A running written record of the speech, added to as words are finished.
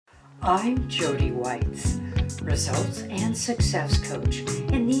I'm Jody Whites, results and success coach,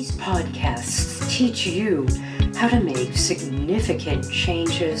 and these podcasts teach you how to make significant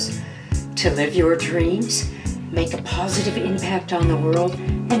changes to live your dreams, make a positive impact on the world,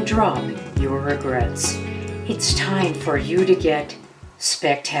 and drop your regrets. It's time for you to get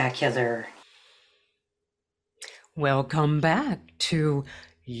spectacular. Welcome back to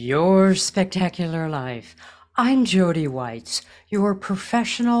Your Spectacular Life. I'm Jody Whites, your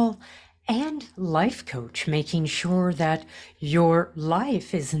professional and life coach, making sure that your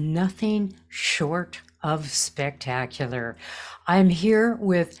life is nothing short of spectacular. I'm here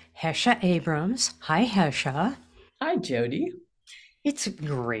with Hesha Abrams. Hi, Hesha. Hi, Jody. It's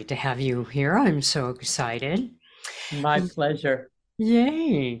great to have you here. I'm so excited. My pleasure.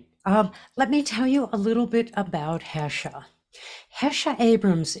 Yay. Let me tell you a little bit about Hesha. Hesha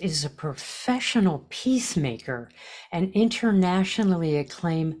Abrams is a professional peacemaker, an internationally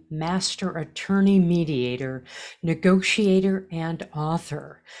acclaimed master attorney mediator, negotiator, and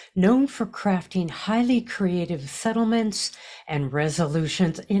author, known for crafting highly creative settlements and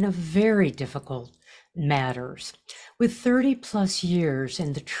resolutions in a very difficult matters. With 30 plus years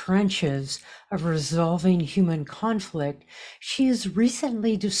in the trenches of resolving human conflict, she has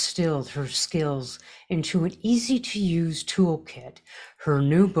recently distilled her skills into an easy-to-use toolkit. Her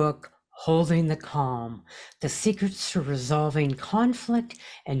new book, Holding the Calm, The Secrets to Resolving Conflict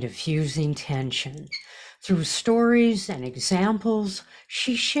and Diffusing Tension. Through stories and examples,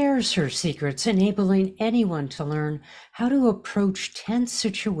 she shares her secrets, enabling anyone to learn how to approach tense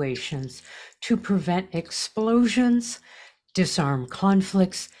situations to prevent explosions, disarm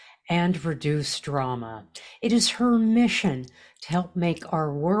conflicts, and reduce drama. It is her mission to help make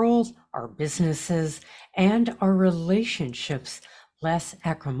our world, our businesses, and our relationships less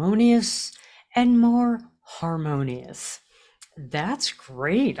acrimonious and more harmonious. That's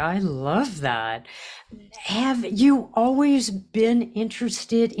great. I love that. Have you always been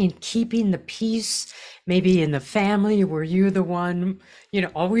interested in keeping the peace? Maybe in the family, were you the one,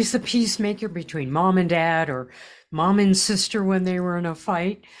 always the peacemaker between mom and dad or mom and sister when they were in a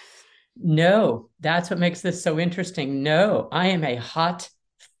fight? No, that's what makes this so interesting. No, I am a hot,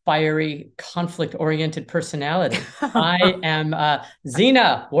 fiery, conflict-oriented personality. I am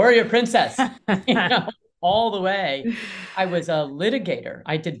Xena, warrior princess, all the way. I was a litigator.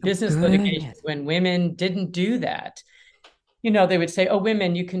 I did business litigation Good. when women didn't do that. They would say, oh,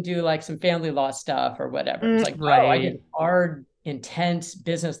 women, you can do like some family law stuff or whatever. It's like, no, I did Right. hard, intense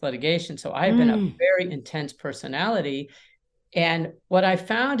business litigation. So I've been a Mm, very intense personality. And what I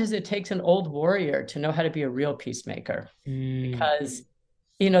found is it takes an old warrior to know how to be a real peacemaker mm. because,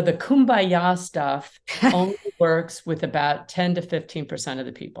 the kumbaya stuff only works with about 10 to 15% of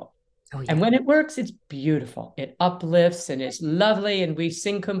the people. Oh, And yeah. when it works, it's beautiful. It uplifts and it's lovely. And we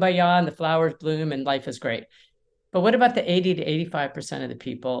sing kumbaya and the flowers bloom and life is great. But what about the 80 to 85% of the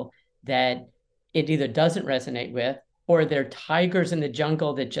people that it either doesn't resonate with, or they're tigers in the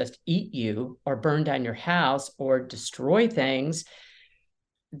jungle that just eat you or burn down your house or destroy things?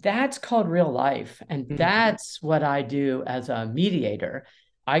 That's called real life. And Mm. that's what I do as a mediator.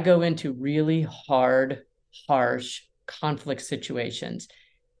 I go into really hard, harsh conflict situations.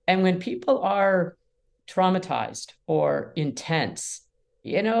 And when people are traumatized or intense,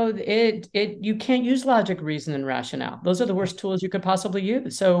 you can't use logic, reason, and rationale. Those are the worst tools you could possibly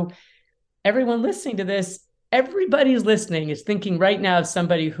use. So everyone listening to this, everybody's listening is thinking right now of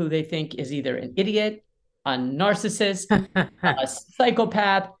somebody who they think is either an idiot, a narcissist, a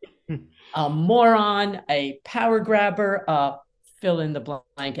psychopath, a moron, a power grabber, fill in the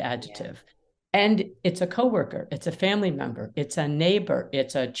blank Yeah. adjective. And it's a coworker, it's a family member, it's a neighbor,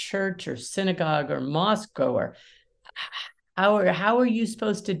 it's a church or synagogue or mosque goer. How are you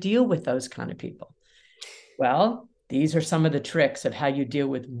supposed to deal with those kind of people? Well, these are some of the tricks of how you deal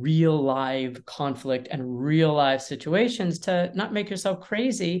with real live conflict and real life situations to not make yourself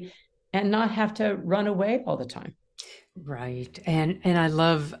crazy and not have to run away all the time. Right. And I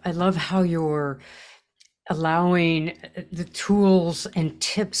love how you're allowing the tools and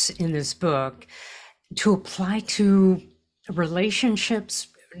tips in this book to apply to relationships,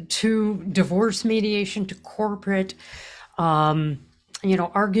 to divorce mediation, to corporate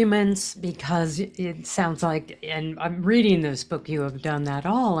arguments, because it sounds like, and I'm reading this book, you have done that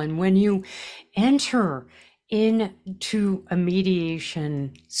all. And when you enter into a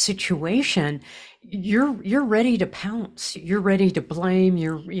mediation situation, you're ready to pounce. You're ready to blame.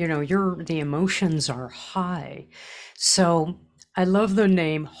 The emotions are high. So I love the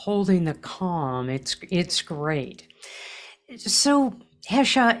name Holding the Calm. It's great. So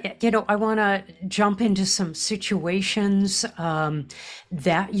Hesha, I want to jump into some situations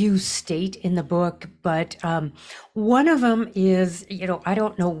that you state in the book, but one of them is, I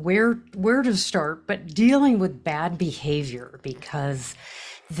don't know where to start, but dealing with bad behavior because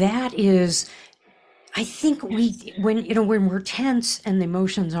that is I think when we're tense and the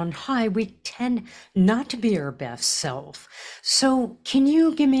emotions on high, we tend not to be our best self. So, can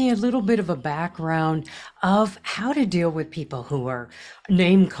you give me a little bit of a background of how to deal with people who are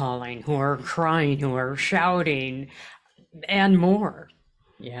name calling, who are crying, who are shouting, and more?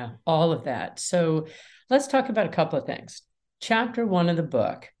 Yeah, all of that. So let's talk about a couple of things. Chapter one of the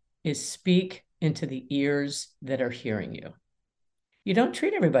book is speak into the ears that are hearing you. You don't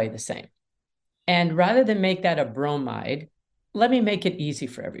treat everybody the same. And rather than make that a bromide, let me make it easy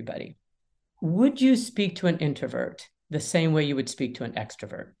for everybody. Would you speak to an introvert the same way you would speak to an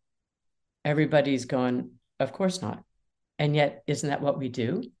extrovert? Everybody's going, of course not. And yet, isn't that what we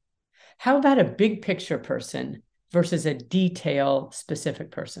do? How about a big picture person versus a detail specific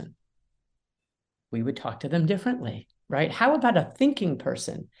person? We would talk to them differently, right? How about a thinking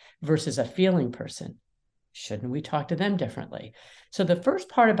person versus a feeling person? Shouldn't we talk to them differently? So the first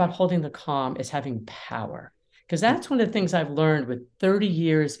part about holding the calm is having power, because that's one of the things I've learned with 30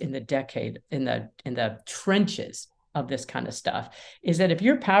 years in the decade in the trenches of this kind of stuff is that if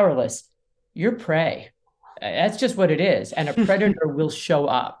you're powerless, you're prey. That's just what it is, and a predator will show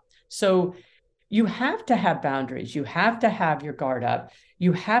up. So you have to have boundaries. You have to have your guard up.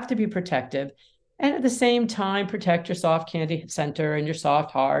 You have to be protective. And at the same time, protect your soft candy center and your soft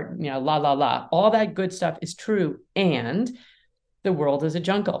heart, la, la, la. All that good stuff is true. And the world is a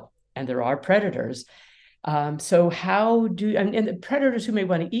jungle and there are predators. So, and the predators who may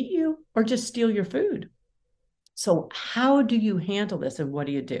want to eat you or just steal your food? So, how do you handle this and what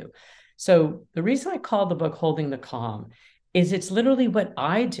do you do? So, the reason I call the book Holding the Calm is it's literally what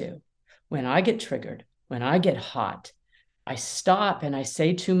I do when I get triggered, when I get hot. I stop and I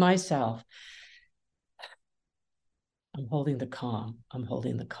say to myself, I'm holding the calm. I'm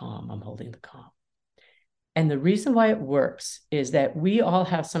holding the calm. I'm holding the calm. And the reason why it works is that we all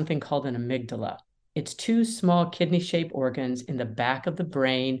have something called an amygdala. It's two small kidney-shaped organs in the back of the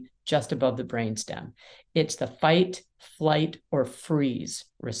brain, just above the brainstem. It's the fight, flight, or freeze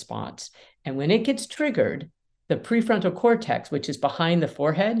response. And when it gets triggered, the prefrontal cortex, which is behind the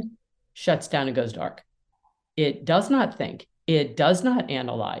forehead, shuts down and goes dark. It does not think. It does not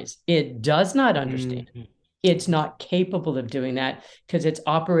analyze. It does not understand. Mhm. It's not capable of doing that because it's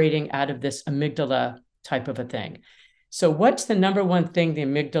operating out of this amygdala type of a thing. So, what's the number one thing the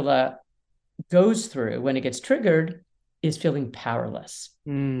amygdala goes through when it gets triggered is feeling powerless.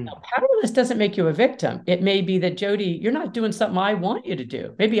 Mm, Now, powerless doesn't make you a victim. It may be that, Jody, you're not doing something I want you to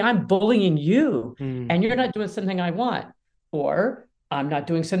do. Maybe I'm bullying you mm. and you're not doing something I want, or I'm not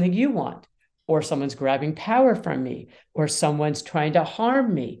doing something you want, or someone's grabbing power from me, or someone's trying to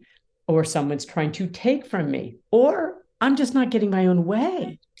harm me, or someone's trying to take from me, or I'm just not getting my own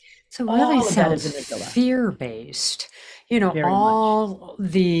way. So it really All of that is sounds amygdala, fear-based. very much. All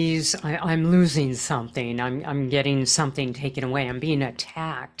these, I'm losing something, I'm getting something taken away, I'm being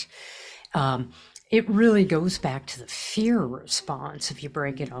attacked. Um, it really goes back to the fear response if you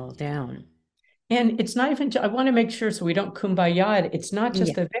break it all down. And it's not even, I want to make sure so we don't kumbaya. It's not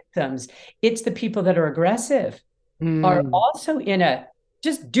just Yeah. the victims, it's the people that are aggressive are Mm, also in a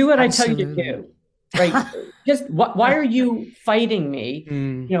just do what I tell you to absolutely. do, right? Just why are you fighting me?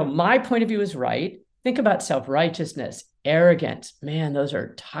 Mm, My point of view is right. Think about self-righteousness, arrogance. Man, those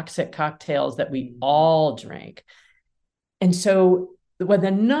are toxic cocktails that we all drink. And so, when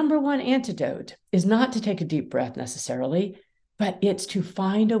the number one antidote is not to take a deep breath necessarily, but it's to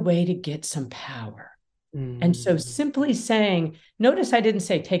find a way to get some power. And so mm. simply saying, notice I didn't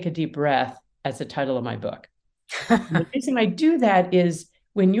say take a deep breath as the title of my book. The reason I do that is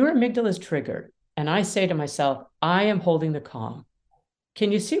when your amygdala is triggered and I say to myself, I am holding the calm.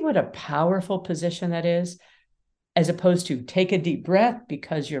 Can you see what a powerful position that is? As opposed to take a deep breath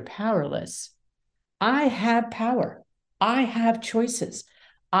because you're powerless. I have power. I have choices.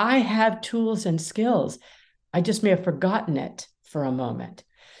 I have tools and skills. I just may have forgotten it for a moment.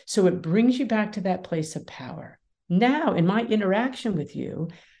 So it brings you back to that place of power. Now, in my interaction with you,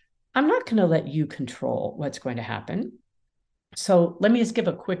 I'm not going to let you control what's going to happen. So let me just give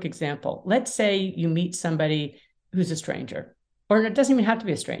a quick example. Let's say you meet somebody who's a stranger, or it doesn't even have to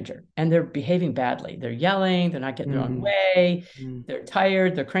be a stranger, and they're behaving badly. They're yelling, they're not getting their own Mm, way, mm, they're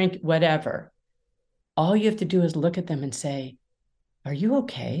tired, they're cranky, whatever. All you have to do is look at them and say, are you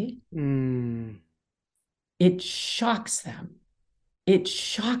okay? mm. It shocks them. It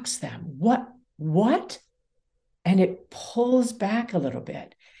shocks them. What? What? and it pulls back a little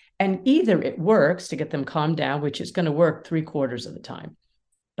bit. And either it works to get them calmed down, which is going to work 3/4 of the time,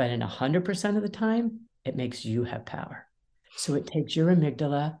 but in 100% of the time, it makes you have power. So it takes your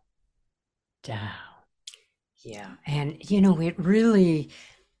amygdala down. Yeah. And, you know, it really,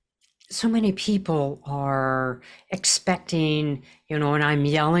 so many people are expecting, you know, when I'm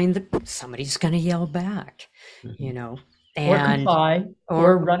yelling, that somebody's going to yell back, you Mhm. know, Or and, comply,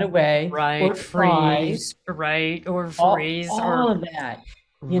 or or, run away, right, or cry, freeze, right, or all, freeze, all or, of that,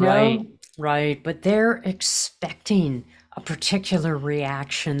 you right, know? right. But they're expecting a particular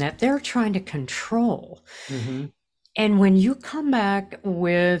reaction that they're trying to control. Mhm. And when you come back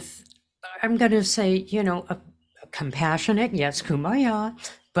with, I'm going to say, you know, a compassionate, yes, kumbaya,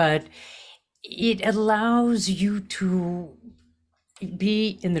 but it allows you to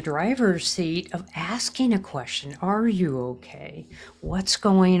be in the driver's seat of asking a question. Are you okay? What's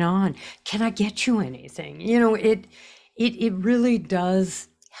going on? Can I get you anything? You know, it really does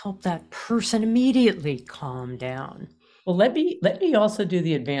help that person immediately calm down. Well, let me also do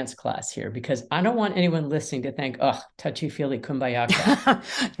the advanced class here because I don't want anyone listening to think, oh, touchy-feely kumbaya crap.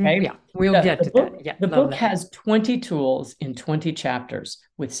 Okay. Yeah, we'll The, get the to that. book Yeah, the love book that. has 20 tools in 20 chapters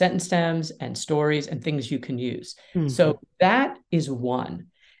with sentence stems and stories and things you can use. Hmm. So that is one.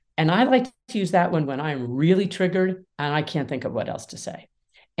 And I like to use that one when I'm really triggered and I can't think of what else to say.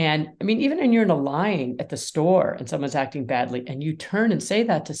 And I mean, even when you're in a line at the store and someone's acting badly and you turn and say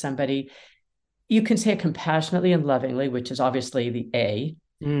that to somebody, you can say it compassionately and lovingly, which is obviously the A.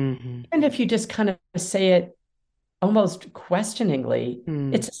 Hmm. And if you just kind of say it almost questioningly,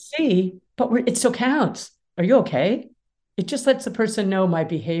 Mm. it's a C, but it still counts. Are you okay? It just lets the person know my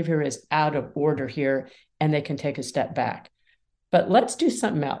behavior is out of order here and they can take a step back. But let's do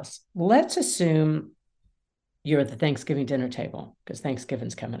something else. Let's assume you're at the Thanksgiving dinner table because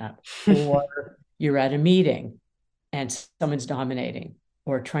Thanksgiving's coming up, or you're at a meeting and someone's dominating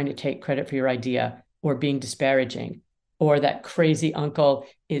or trying to take credit for your idea or being disparaging, or that crazy uncle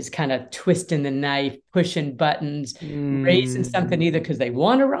is kind of twisting the knife, pushing buttons, raising Mm. something either because they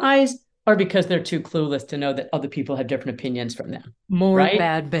want to rise or because they're too clueless to know that other people have different opinions from them, More right?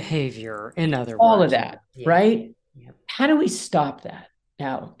 bad behavior, in other All of words. that, Yeah. right? Yep. How do we stop that?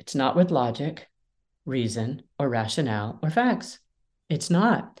 Now, it's not with logic, reason, or rationale, or facts. It's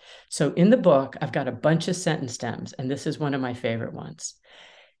not. So in the book, I've got a bunch of sentence stems, and this is one of my favorite ones.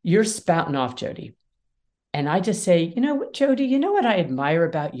 You're spouting off, Jody. And I just say, you know what, Jody, you know what I admire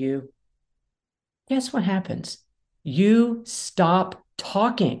about you? Guess what happens? You stop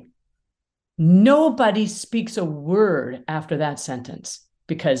talking. Nobody speaks a word after that sentence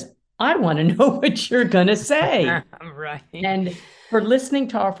because I want to know what you're going to say. Right. And for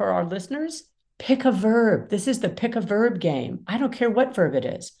our listeners, pick a verb. This is the pick a verb game. I don't care what verb it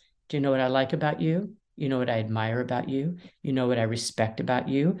is. Do you know what I like about you? You know what I admire about you? You know what I respect about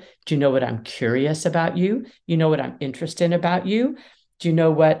you? Do you know what I'm curious about you? You know what I'm interested in about you? Do you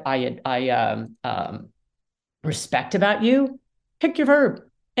know what I respect about you? Pick your verb.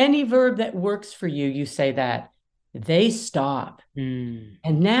 Any verb that works for you, you say that. They stop. Mm.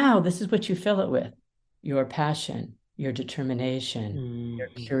 And now this is what you fill it with: your passion, your determination, your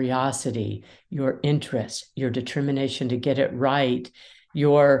Mhm. curiosity, your interest, your determination to get it right,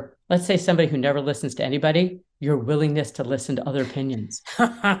 your, let's say, somebody who never listens to anybody, your willingness to listen to other opinions.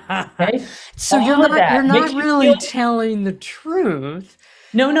 Okay. So All of you're that not makes you really feel, telling the truth.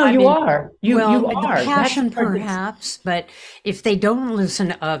 no, no, I you mean, are. You well, the are. That's the passion part that's, perhaps, but if they don't listen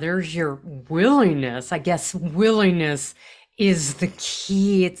to others, your willingness, I guess willingness is the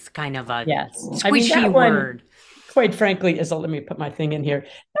key. It's kind of a yes. I mean, squishy that one, word. quite frankly, is a, let me put my thing in here.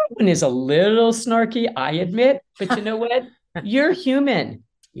 That one is a little snarky, I admit, but you know what? You're human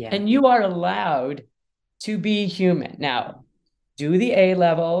Yeah. and you are allowed to be human. Now, do the A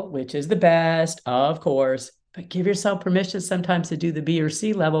level, which is the best, of course, but give yourself permission sometimes to do the B or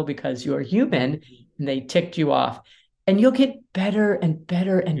C level because you're human Mhm. and they ticked you off. And you'll get better and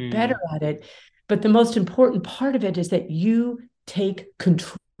better and better Mm. at it. But the most important part of it is that you take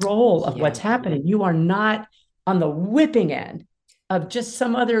control of Yeah. what's happening. You are not on the whipping end of just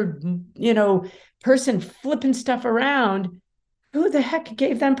some other, you know, person flipping stuff around. Who the heck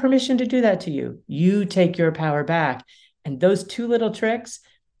gave them permission to do that to you? You take your power back. And those two little tricks,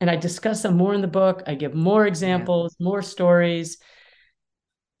 and I discuss them more in the book. I give more Yeah. examples, more stories.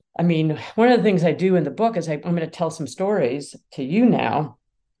 I mean, one of the things I do in the book is I'm going to tell some stories to you now,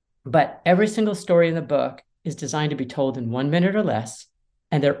 but every single story in the book is designed to be told in 1 minute or less.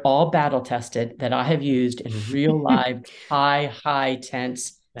 And they're all battle tested that I have used in real live, high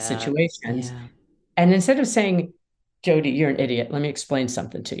tense That's, situations. yeah. And instead of saying, Jody, you're an idiot, let me explain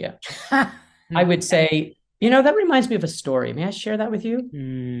something to you, I would Yeah. say, That reminds me of a story. May I share that with you?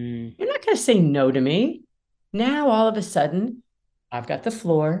 Mm, You're not going to say no to me. Now, all of a sudden, I've got the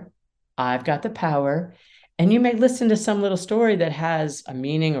floor, I've got the power, and you may listen to some little story that has a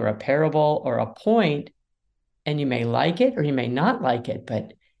meaning or a parable or a point, and you may like it or you may not like it,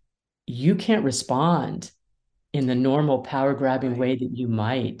 but you can't respond in the normal power grabbing right, way that you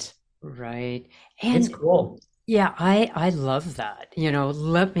might. right. It's And cool. yeah, I love that.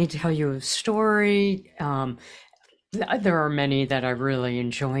 Let me tell you a story. There are many that I really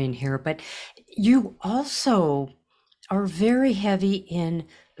enjoy in here, but you also are very heavy in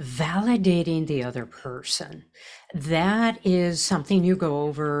validating the other person. That is something you go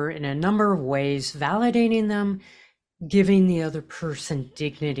over in a number of ways, validating them, giving the other person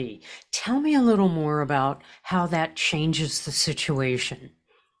dignity. Tell me a little more about how that changes the situation.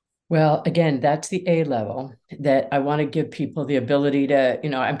 Well, again, that's the A level that I want to give people the ability to,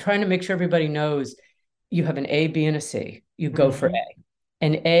 I'm trying to make sure everybody knows you have an A, B, and a C. You go for Hmm. A.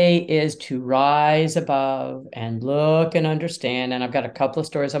 And A is to rise above and look and understand. And I've got a couple of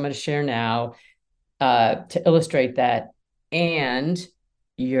stories I'm going to share now to illustrate that. And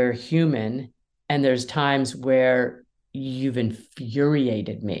you're human. And there's times where you've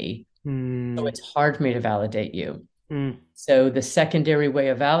infuriated me. So Mm, it's hard for me to validate you. mm, So the secondary way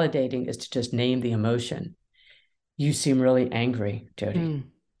of validating is to just name the emotion. You seem really angry, Jody. mm.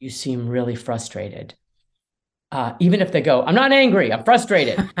 You seem really frustrated. Even if they go, I'm not angry, I'm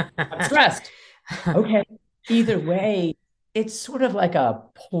frustrated, I'm stressed. Okay. Either way, it's sort of like a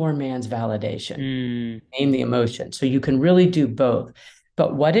poor man's validation. Mm, Name the emotion. So you can really do both.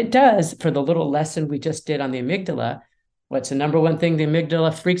 But what it does for the little lesson we just did on the amygdala, what's the number one thing the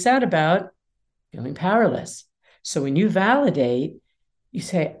amygdala freaks out about? Feeling powerless. So when you validate, you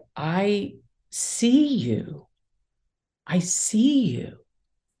say, I see you. I see you.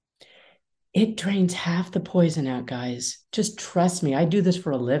 It drains half the poison out, guys. Just trust me. I do this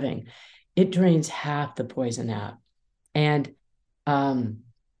for a living. It drains half the poison out. And um,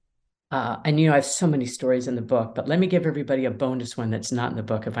 I have so many stories in the book, but let me give everybody a bonus one that's not in the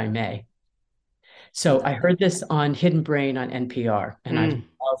book, if I may. I So I love it. heard this on Hidden Brain on NPR, and I Mm,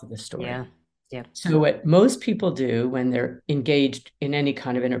 love this story. yeah, yeah. So what most people do when they're engaged in any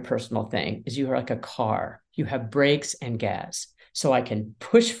kind of interpersonal thing is you're like a car. You have brakes and gas. So I can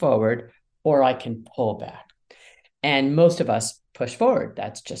push forward or I can pull back. And most of us push forward.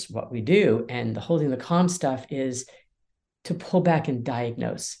 That's just what we do. And the holding the calm stuff is to pull back and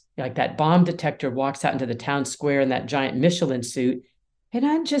diagnose. Like that bomb detector walks out into the town square in that giant Michelin suit and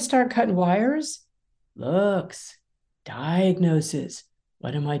I just start cutting wires. Looks, diagnoses.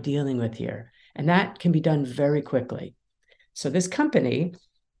 What am I dealing with here? And that can be done very quickly. So this company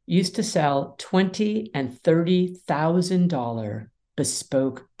used to sell $20,000 and $30,000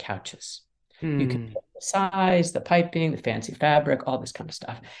 bespoke couches. You could Mm, pick the size, the piping, the fancy fabric, all this kind of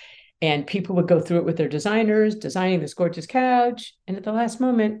stuff. And people would go through it with their designers, designing this gorgeous couch, and at the last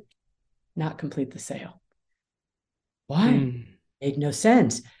moment, not complete the sale. Why? mm, Made no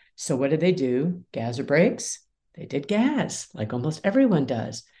sense. So what did they do? Gas or brakes? They did gas, like almost everyone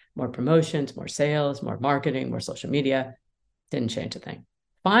does. More promotions, more sales, more marketing, more social media. Didn't change a thing.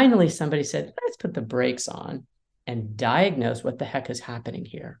 Finally, somebody said, let's put the brakes on and diagnose what the heck is happening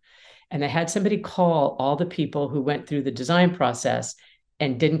here. And they had somebody call all the people who went through the design process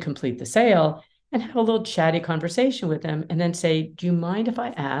and didn't complete the sale and have a little chatty conversation with them and then say, do you mind if I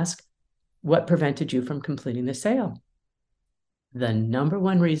ask what prevented you from completing the sale? The number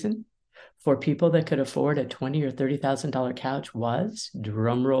one reason for people that could afford a $20,000 or $30,000 couch was,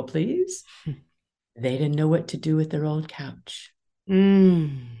 drum roll please, they didn't know what to do with their old couch.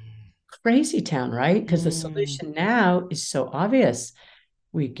 mm, Crazy town, right? Because the mm. solution now is so obvious.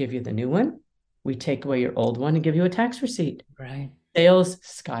 We give you the new one, we take away your old one and give you a tax receipt. Right. Sales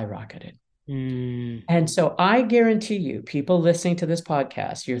skyrocketed. Mm, And so I guarantee you, people listening to this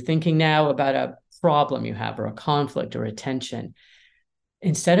podcast, you're thinking now about a problem you have or a conflict or a tension.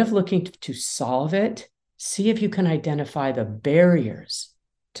 Instead of looking to solve it, see if you can identify the barriers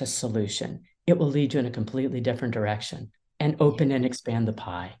to solution. It will lead you in a completely different direction and yeah. open and expand the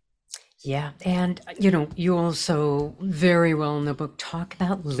pie. Yeah. And, you also very well in the book talk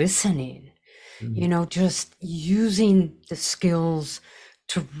about listening, Mm. just using the skills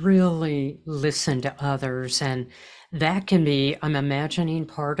to really listen to others. And that can be, I'm imagining,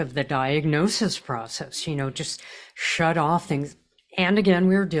 part of the diagnosis process, just shut off things. And again,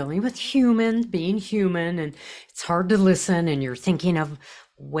 we're dealing with humans, being human, and it's hard to listen, and you're thinking of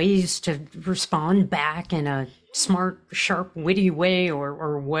ways to respond back in a smart, sharp, witty way,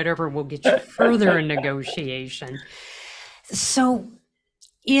 or whatever will get you further in negotiation. So,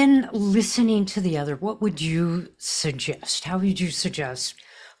 In listening to the other, what would you suggest? How would you suggest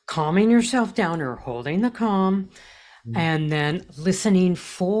calming yourself down or holding the calm and then listening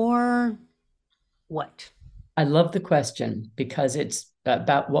for what? I love the question because it's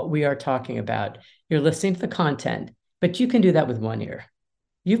about what we are talking about. You're listening to the content, but you can do that with one ear.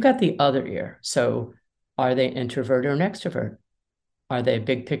 You've got the other ear. So, are they introvert or an extrovert? Are they a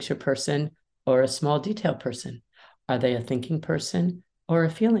big picture person or a small detail person? Are they a thinking person or a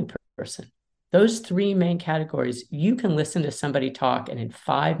feeling person? Those three main categories, you can listen to somebody talk, and in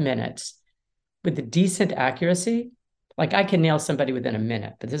 5 minutes, with a decent accuracy, like I can nail somebody within a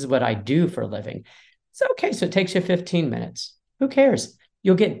minute, but this is what I do for a living. So, okay, so it takes you 15 minutes. Who cares?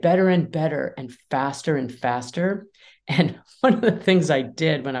 You'll get better and better and faster and faster. And one of the things I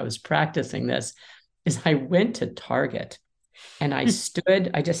did when I was practicing this is I went to Target and I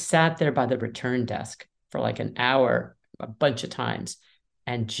just sat there by the return desk for like an hour, a bunch of times,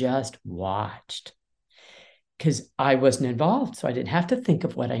 and just watched because I wasn't involved. So I didn't have to think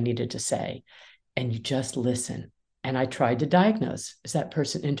of what I needed to say. And you just listen. And I tried to diagnose, is that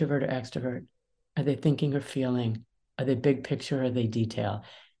person introvert or extrovert? Are they thinking or feeling? Are they big picture or are they detail?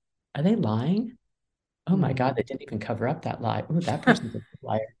 Are they lying? Oh my God, they didn't even cover up that lie. Oh, that person's a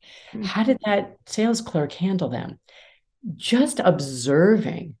liar. How did that sales clerk handle them? Just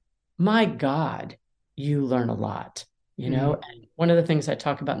observing, my God, you learn a lot, you know? And one of the things I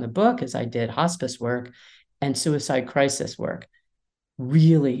talk about in the book is I did hospice work and suicide crisis work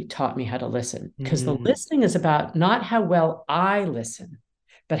really taught me how to listen because the Mm, listening is about not how well I listen,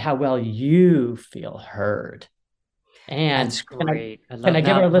 but how well you feel heard. And that's great. I can I love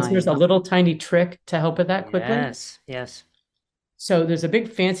give our that listeners a line. little tiny trick to help with that quickly? Yes, yes. So there's a big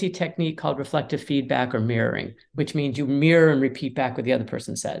fancy technique called reflective feedback or mirroring, which means you mirror and repeat back what the other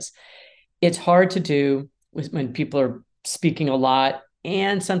person says. It's hard to do when people are speaking a lot,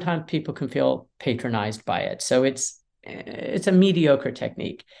 and sometimes people can feel patronized by it. So it's a mediocre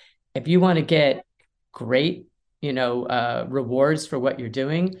technique. If you want to get great, rewards for what you're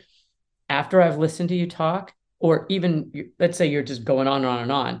doing, after I've listened to you talk, or even let's say you're just going on and on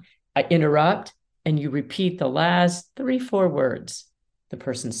and on, I interrupt and you repeat the last three, 4 words the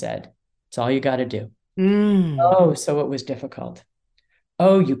person said. It's all you got to do. Mm, Oh, so it was difficult.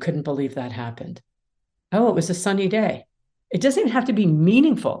 Oh, you couldn't believe that happened. Oh, it was a sunny day. It doesn't even have to be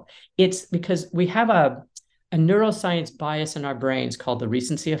meaningful. It's because we have a neuroscience bias in our brains called the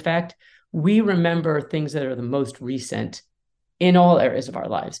recency effect. We remember things that are the most recent in all areas of our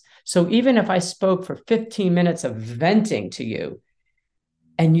lives. So even if I spoke for 15 minutes of venting to you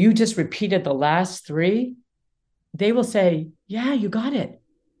and you just repeated the last three, they will say, yeah, you got it.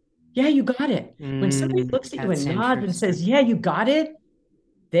 Yeah, you got it. When somebody looks at you and that's nods and interesting. says, yeah, you got it,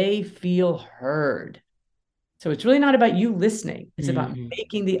 they feel heard. So it's really not about you listening. It's about Mhm.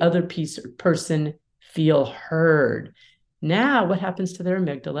 making the other person feel heard. Now, what happens to their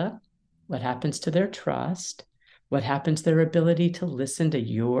amygdala? What happens to their trust? What happens to their ability to listen to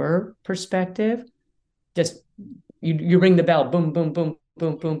your perspective? Just you ring the bell, boom, boom, boom,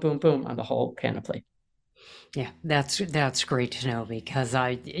 boom, boom, boom, boom on the whole panoply. Yeah, that's great to know because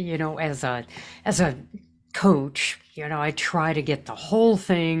as a coach, I try to get the whole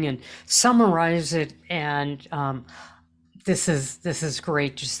thing and summarize it, and this is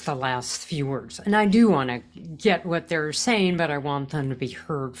great. Just the last few words, and I do want to get what they're saying, but I want them to be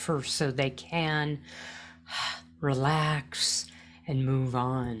heard first so they can relax and move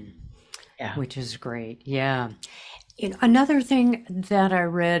on, Yeah. which is great. Yeah. Another thing that I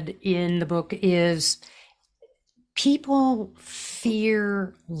read in the book is people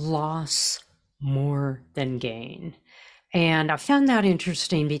fear loss more than gain. And I found that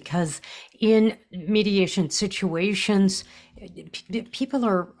interesting because in mediation situations, people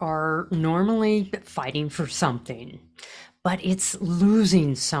are normally fighting for something, but it's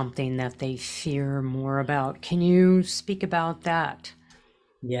losing something that they fear more about. Can you speak about that?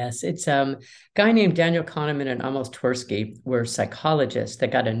 Yes, it's a guy named Daniel Kahneman and Amos Tversky were psychologists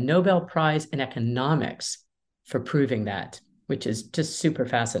that got a Nobel Prize in economics for proving that, which is just super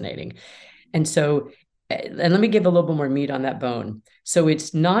fascinating. And so, and let me give a little bit more meat on that bone. So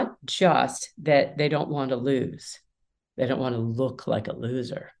it's not just that they don't want to lose, they don't want to look like a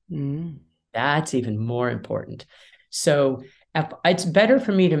loser. Mm. That's even more important. So it's better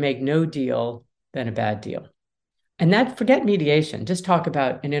for me to make no deal than a bad deal. And that forget mediation, just talk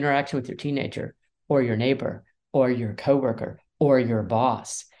about an interaction with your teenager or your neighbor or your coworker or your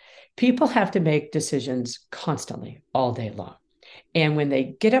boss. People have to make decisions constantly all day long. And when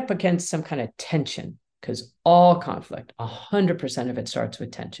they get up against some kind of tension, because all conflict, 100% of it starts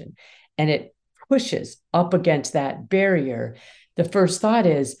with tension, and it pushes up against that barrier, The first thought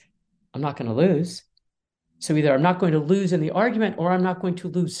is, I'm not going to lose. So either I'm not going to lose in the argument, or I'm not going to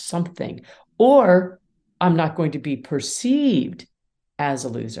lose something, or I'm not going to be perceived as a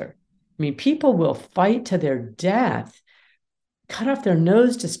loser. I mean, people will fight to their death, cut off their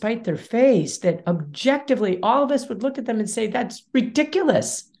nose to spite their face, that objectively all of us would look at them and say, that's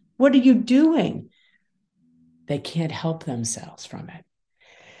ridiculous. What are you doing? They can't help themselves from it.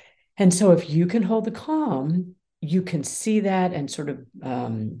 And so if you can hold the calm, you can see that and sort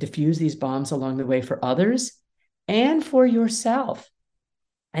of diffuse these bombs along the way for others and for yourself.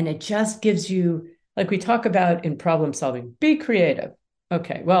 And it just gives you, like we talk about in problem solving, be creative.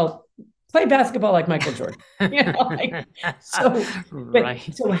 Okay, well, play basketball like Michael Jordan. So, but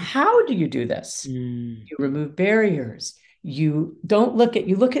Right. so how do you do this? Mm, You remove barriers. You don't look at,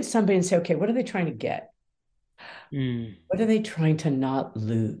 you look at somebody and say, okay, what are they trying to get? mm, What are they trying to not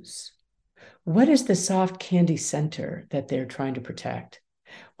lose? What is the soft candy center that they're trying to protect?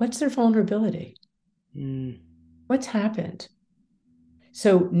 What's their vulnerability? mm, What's happened?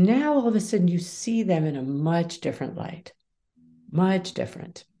 So now all of a sudden you see them in a much different light, much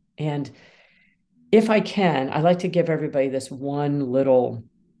different. And if I can, I like to give everybody this one little,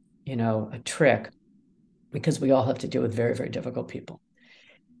 a trick, because we all have to deal with very, very difficult people.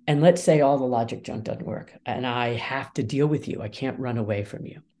 And let's say all the logic junk doesn't work and I have to deal with you. I can't run away from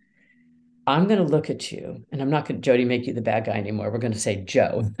you. I'm going to look at you, and I'm not going to, Jody, make you the bad guy anymore. We're going to say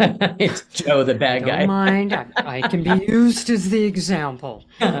Joe. It's Joe, the I bad don't guy. mind. I can be used as the example.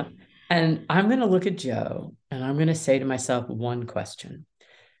 And I'm going to look at Joe and I'm going to say to myself one question.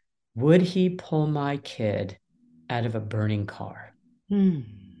 Would he pull my kid out of a burning car? Mm,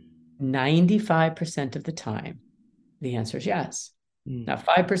 95% of the time, the answer is yes. Now, mm,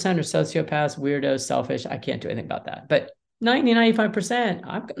 5% are sociopaths, weirdos, selfish. I can't do anything about that. But 95%,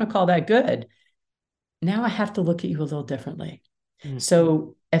 I'm going to call that good. Now I have to look at you a little differently. mm,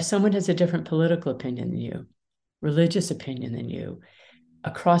 So if someone has a different political opinion than you, religious opinion than you,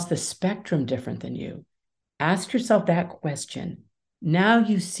 across the spectrum different than you, ask yourself that question. Now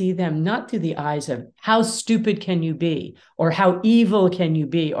you see them not through the eyes of how stupid can you be, or how evil can you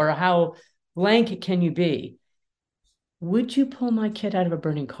be, or how blank can you be. Would you pull my kid out of a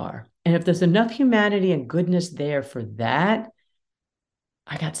burning car? And if there's enough humanity and goodness there for that,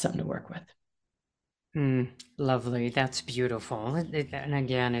 I got something to work with. mm. Lovely. That's beautiful. And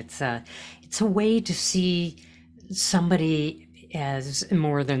again, it's a way to see somebody as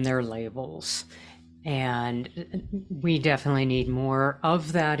more than their labels. And we definitely need more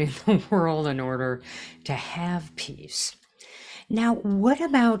of that in the world in order to have peace. Now, what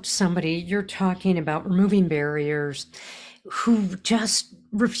about somebody you're talking about removing barriers who just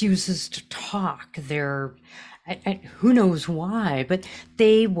refuses to talk? Who knows why, but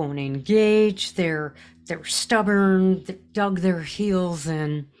they won't engage. They're stubborn, they dug their heels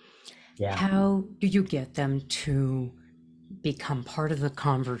in. Yeah. How do you get them to become part of the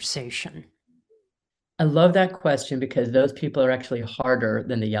conversation? I love that question because those people are actually harder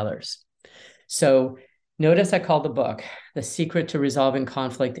than the yellers. So notice I call the book The Secret to Resolving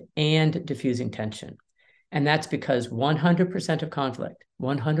Conflict and Diffusing Tension. And that's because 100% of conflict,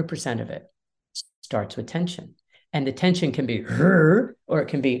 100% of it starts with tension. And the tension can be her, or it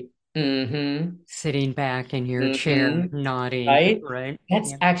can be mm-hmm, Sitting back in your mm-hmm, chair, nodding, right? right?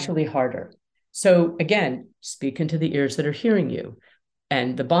 That's Yep, yep. actually harder. So again, speak into the ears that are hearing you.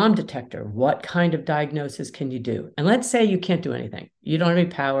 And the bomb detector, what kind of diagnosis can you do? And let's say you can't do anything. You don't have any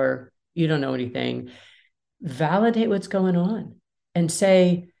power. You don't know anything. Validate what's going on and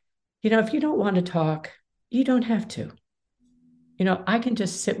say, if you don't want to talk, you don't have to. I can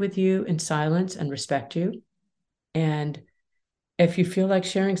just sit with you in silence and respect you. And if you feel like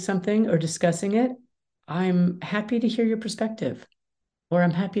sharing something or discussing it, I'm happy to hear your perspective, or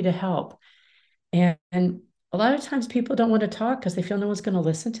I'm happy to help. And a lot of times people don't want to talk because they feel no one's going to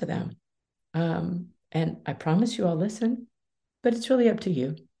listen to them. And I promise you I'll listen, but it's really up to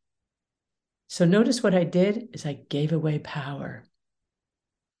you. So notice what I did is I gave away power.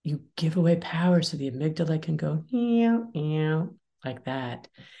 You give away power so the amygdala can go ew, ew, like that.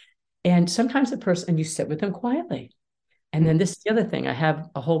 And sometimes the person, and you sit with them quietly. And Hmm. then this is the other thing. I have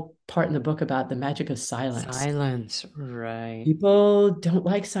a whole part in the book about the magic of silence. Silence, right. People don't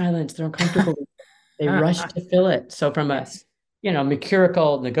like silence. They're uncomfortable. They rush to fill it. So from a, Yes.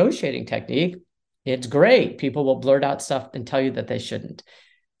 mercurical negotiating technique, it's great. People will blurt out stuff and tell you that they shouldn't.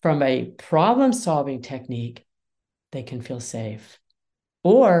 From a problem solving technique, they can feel safe.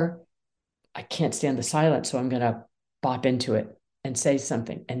 Or I can't stand the silence, so I'm going to bop into it and say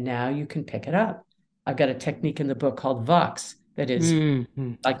something. And now you can pick it up. I've got a technique in the book called Vox that is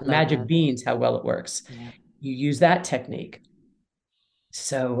Hmm. like Love magic that. beans, how well it works. Yeah. You use that technique.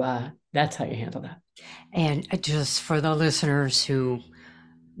 So that's how you handle that. And just for the listeners who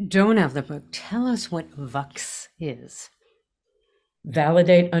don't have the book, tell us what VUX is.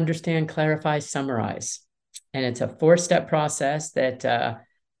 Validate, understand, clarify, summarize. And it's a 4-step process that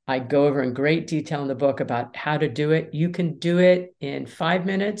I go over in great detail in the book about how to do it. You can do it in 5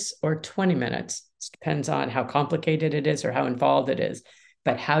 minutes or 20 minutes. It depends on how complicated it is or how involved it is.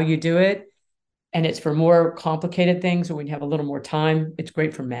 But how you do it, and it's for more complicated things when you have a little more time. It's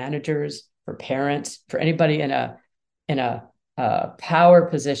great for managers, for parents, for anybody in a power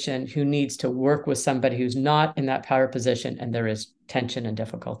position who needs to work with somebody who's not in that power position and there is tension and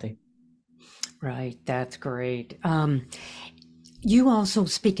difficulty. Right, that's great. You also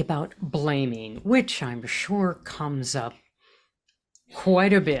speak about blaming, which I'm sure comes up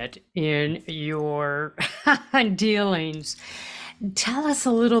quite a bit in your dealings. Tell us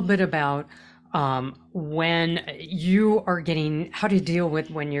a little bit about when you are getting, how to deal with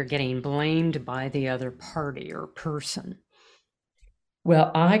when you're getting blamed by the other party or person.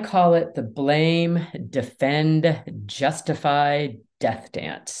 Well, I call it the blame, defend, justify death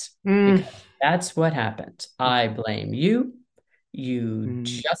dance Mm, because that's what happens. I blame you, you mm,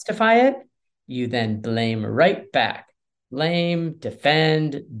 justify it, you then blame right back. Blame,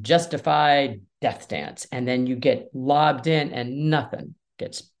 defend, justify, death dance. And then you get lobbed in and nothing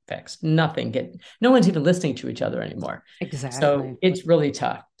gets fixed. No one's even listening to each other anymore. So exactly. it's really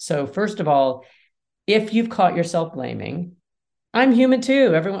tough. So first of all, if you've caught yourself blaming, I'm human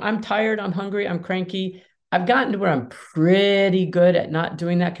too. Everyone, I'm tired, I'm hungry, I'm cranky. I've gotten to where I'm pretty good at not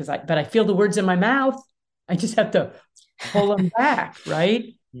doing that but I feel the words in my mouth. I just have to pull them back, right?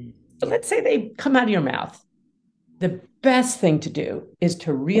 Mm, But yeah. let's say they come out of your mouth. The best thing to do is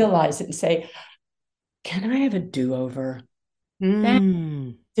to realize it and say, can I have a do-over? That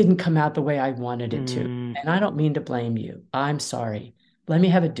Mm, didn't come out the way I wanted it to. mm, And I don't mean to blame you. I'm sorry. Let me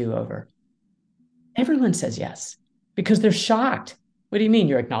have a do-over. Everyone says yes because they're shocked. What do you mean?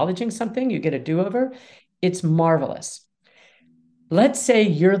 You're acknowledging something? You get a do over? It's marvelous. Let's say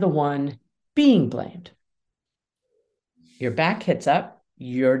you're the one being blamed. Your back hits up,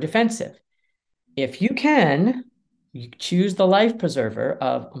 you're defensive. If you can, you choose the life preserver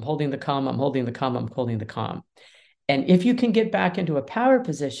of I'm holding the calm, I'm holding the calm, I'm holding the calm. And if you can get back into a power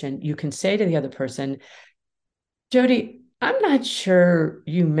position, you can say to the other person, Jody, I'm not sure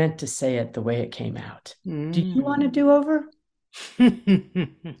you meant to say it the way it came out. Do you want mm. to do over?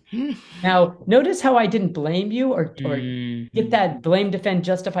 Now, notice how I didn't blame you or get Mhm. that blame, defend,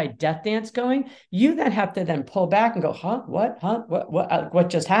 justify death dance going. You then have to then pull back and go, huh? What? Huh? What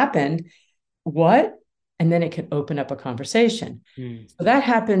just happened? What? And then it can open up a conversation. Mm. So that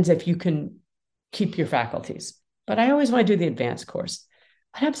happens if you can keep your faculties. But I always want to do the advanced course.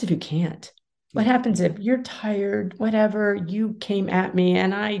 What happens if you can't? What Yeah. happens if you're tired, whatever, you came at me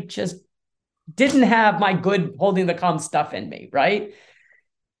and I just didn't have my good holding the calm stuff in me, right?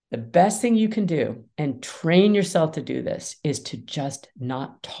 The best thing you can do and train yourself to do this is to just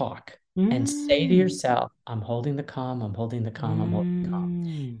not talk and say to Mm. yourself, I'm holding the calm, I'm holding the calm, I'm holding the calm.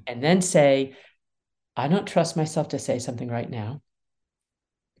 Mm. And then say, I don't trust myself to say something right now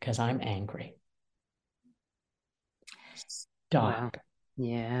because I'm angry. Wow. Stop.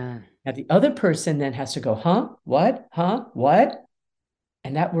 Yeah. Now, the other person then has to go, huh? What? Huh? What?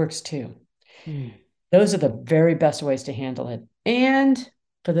 And that works too. Mm. Those are the very best ways to handle it. And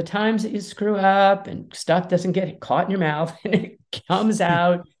for the times that you screw up and stuff doesn't get caught in your mouth and it comes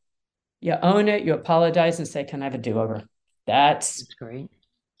out, you own it, you apologize and say, can I have a do-over? That's That's great.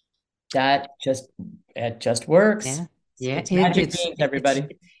 that just it just works. Yeah. Yeah. It's magic beans, It's,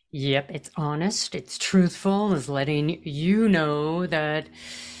 everybody. yep. It's honest. It's truthful. It's letting you know that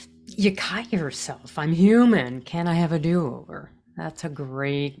you caught yourself. I'm human. Can I have a do-over? That's a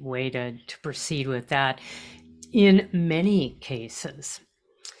great way to proceed with that in many cases.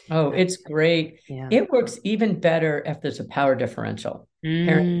 Oh, it's great. Yeah. It works even better if there's a power differential.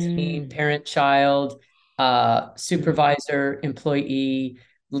 Parent teen, Mm. parent child, supervisor, employee,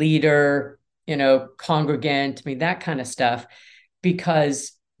 leader, congregant, I mean, that kind of stuff.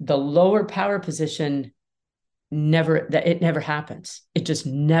 Because the lower power position it never happens. It just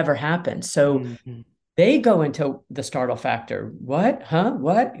never happens. So Mhm. they go into the startle factor. What? Huh?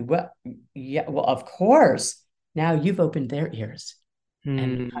 What? Yeah, well, of course. Now you've opened their ears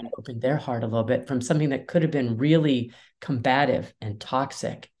and kind Mm. of opened their heart a little bit from something that could have been really combative and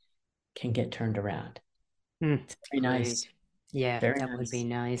toxic can get turned around. Mm. It's very Great. nice. Yeah, Very that would be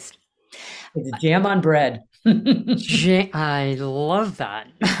nice. nice. It's a jam on bread. I love that.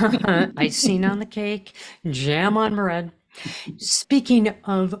 Icing on the cake, jam on bread. Speaking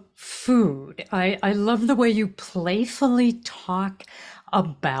of food, I love the way you playfully talk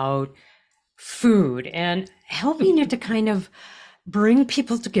about food and helping it to kind of bring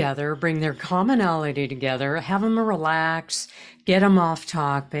people together, bring their commonality together, have them relax, get them off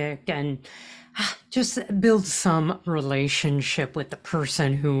topic, and just build some relationship with the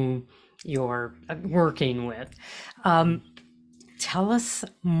person who you're working with. Um, Tell us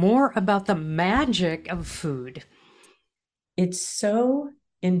more about the magic of food. It's so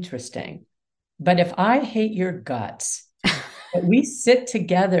interesting. But if I hate your guts, but we sit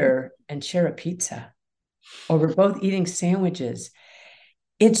together and share a pizza, or we're both eating sandwiches,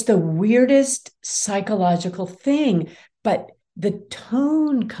 it's the weirdest psychological thing. But the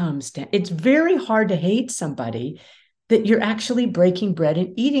tone comes down. It's very hard to hate somebody that you're actually breaking bread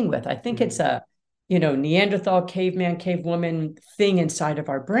and eating with. I think it's Mm, a, Neanderthal, caveman, cavewoman thing inside of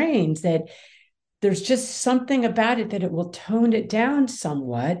our brains that there's just something about it that it will tone it down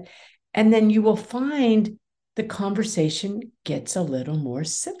somewhat. And then you will find the conversation gets a little more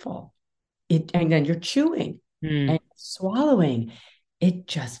civil. And then you're chewing and mm, swallowing. It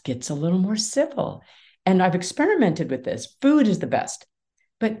just gets a little more civil. And I've experimented with this. Food is the best,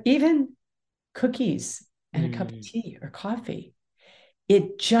 but even cookies and a cup of mm, tea or coffee,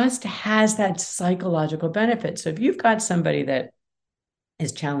 it just has that psychological benefit. So if you've got somebody that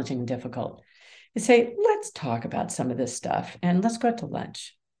is challenging and difficult, you say, let's talk about some of this stuff and let's go out to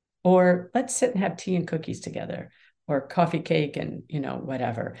lunch. Or let's sit and have tea and cookies together, or coffee cake and,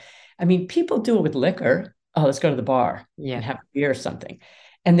 whatever. I mean, people do it with liquor. Oh, let's go to the bar and yeah. have a beer or something.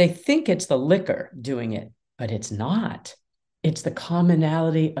 And they think it's the liquor doing it, but it's not. It's the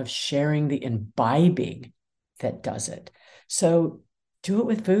commonality of sharing the imbibing that does it. So do it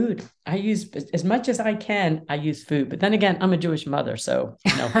with food. I use as much as I can, I use food. But then again, I'm a Jewish mother. So,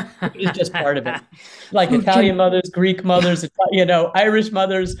 food is just part of it. Like Food Italian can, mothers, Greek mothers, Irish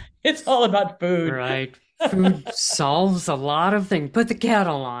mothers. It's all about food. right. Food solves a lot of things. Put the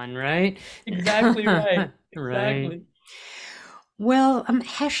kettle on, right? Exactly right. Right. Exactly. Well,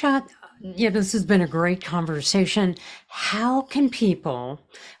 Hesha, yeah, this has been a great conversation. How can people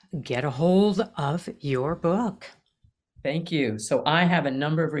get a hold of your book? Thank you. So I have a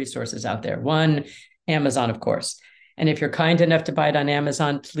number of resources out there. One, Amazon, of course. And if you're kind enough to buy it on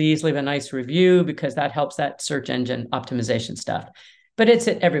Amazon, please leave a nice review because that helps that search engine optimization stuff. But it's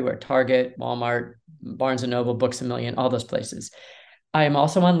everywhere: Target, Walmart, Barnes and Noble, Books a Million, all those places. I am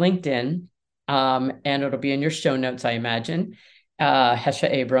also on LinkedIn, and it'll be in your show notes, I imagine. Hesha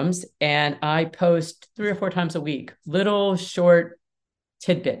Abrams, and I post 3 or 4 times a week, little short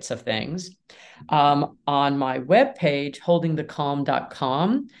tidbits of things. On my webpage,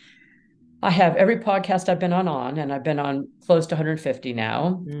 holdingthecalm.com, I have every podcast I've been on, and I've been on close to 150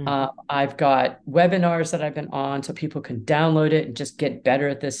 now. Mm, I've got webinars that I've been on so people can download it and just get better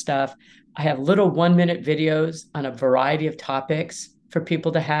at this stuff. I have little 1 minute videos on a variety of topics for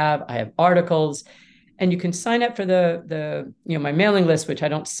people to have. I have articles, and you can sign up for the my mailing list, which I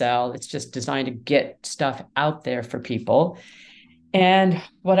don't sell. It's just designed to get stuff out there for people. And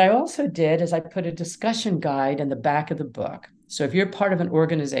what I also did is I put a discussion guide in the back of the book. So if you're part of an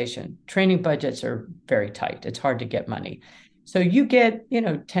organization, training budgets are very tight. It's hard to get money. So you get,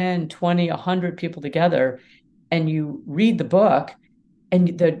 10, 20, 100 people together and you read the book, and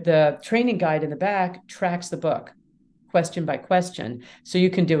the training guide in the back tracks the book question by question. So you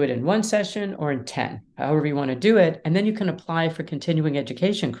can do it in one session or in 10, however you want to do it. And then you can apply for continuing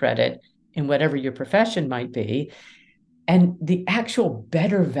education credit in whatever your profession might be. And the actual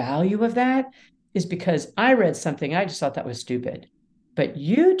better value of that is because I read something, I just thought that was stupid. But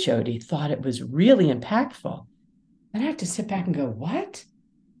you, Jody, thought it was really impactful. And I have to sit back and go, what?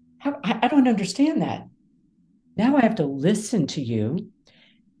 I don't understand that. Now I have to listen to you.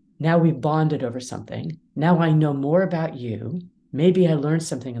 Now we've bonded over something. Now I know more about you. Maybe I learned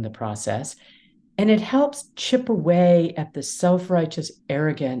something in the process. And it helps chip away at the self righteous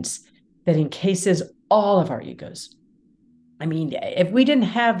arrogance that encases all of our egos. I mean, if we didn't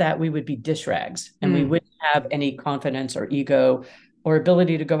have that, we would be dish rags and we mm, wouldn't have any confidence or ego or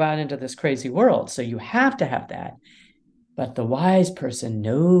ability to go out into this crazy world. So you have to have that. But the wise person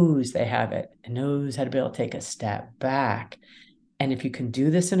knows they have it and knows how to be able to take a step back. And if you can do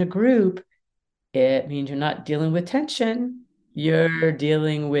this in a group, it means you're not dealing with tension. You're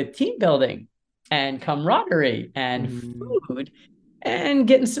dealing with team building and camaraderie and mm. food and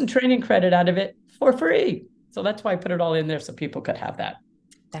getting some training credit out of it for free. So that's why I put it all in there so people could have that.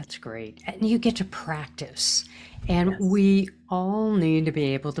 That's great. And you get to practice. And Yes. we all need to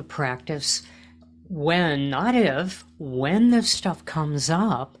be able to practice when, not if, when this stuff comes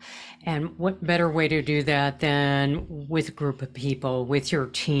up. And what better way to do that than with a group of people, with your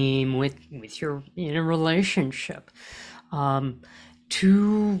team, with your in a relationship. Um,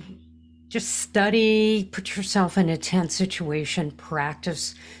 to just study, put yourself in a tense situation,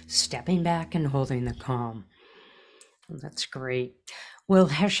 practice stepping back and holding the calm. That's great. Well,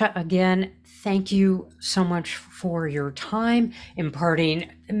 Hesha, again, thank you so much for your time,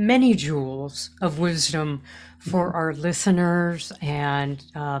 imparting many jewels of wisdom for our listeners. And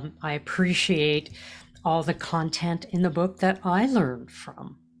I appreciate all the content in the book that I learned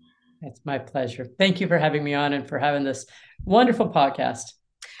from. It's my pleasure. Thank you for having me on and for having this wonderful podcast.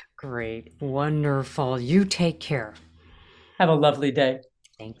 Great. Wonderful. You take care. Have a lovely day.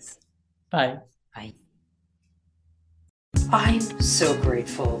 Thanks. Bye. Bye. I'm so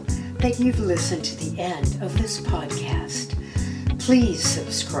grateful that you've listened to the end of this podcast. Please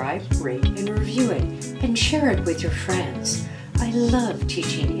subscribe, rate, and review it, and share it with your friends. I love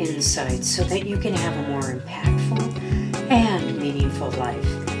teaching insights so that you can have a more impactful and meaningful life.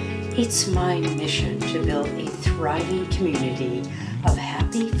 It's my mission to build a thriving community of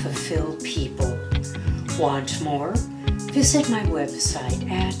happy, fulfilled people. Want more? Visit my website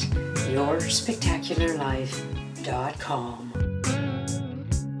at yourspectacularlife.com.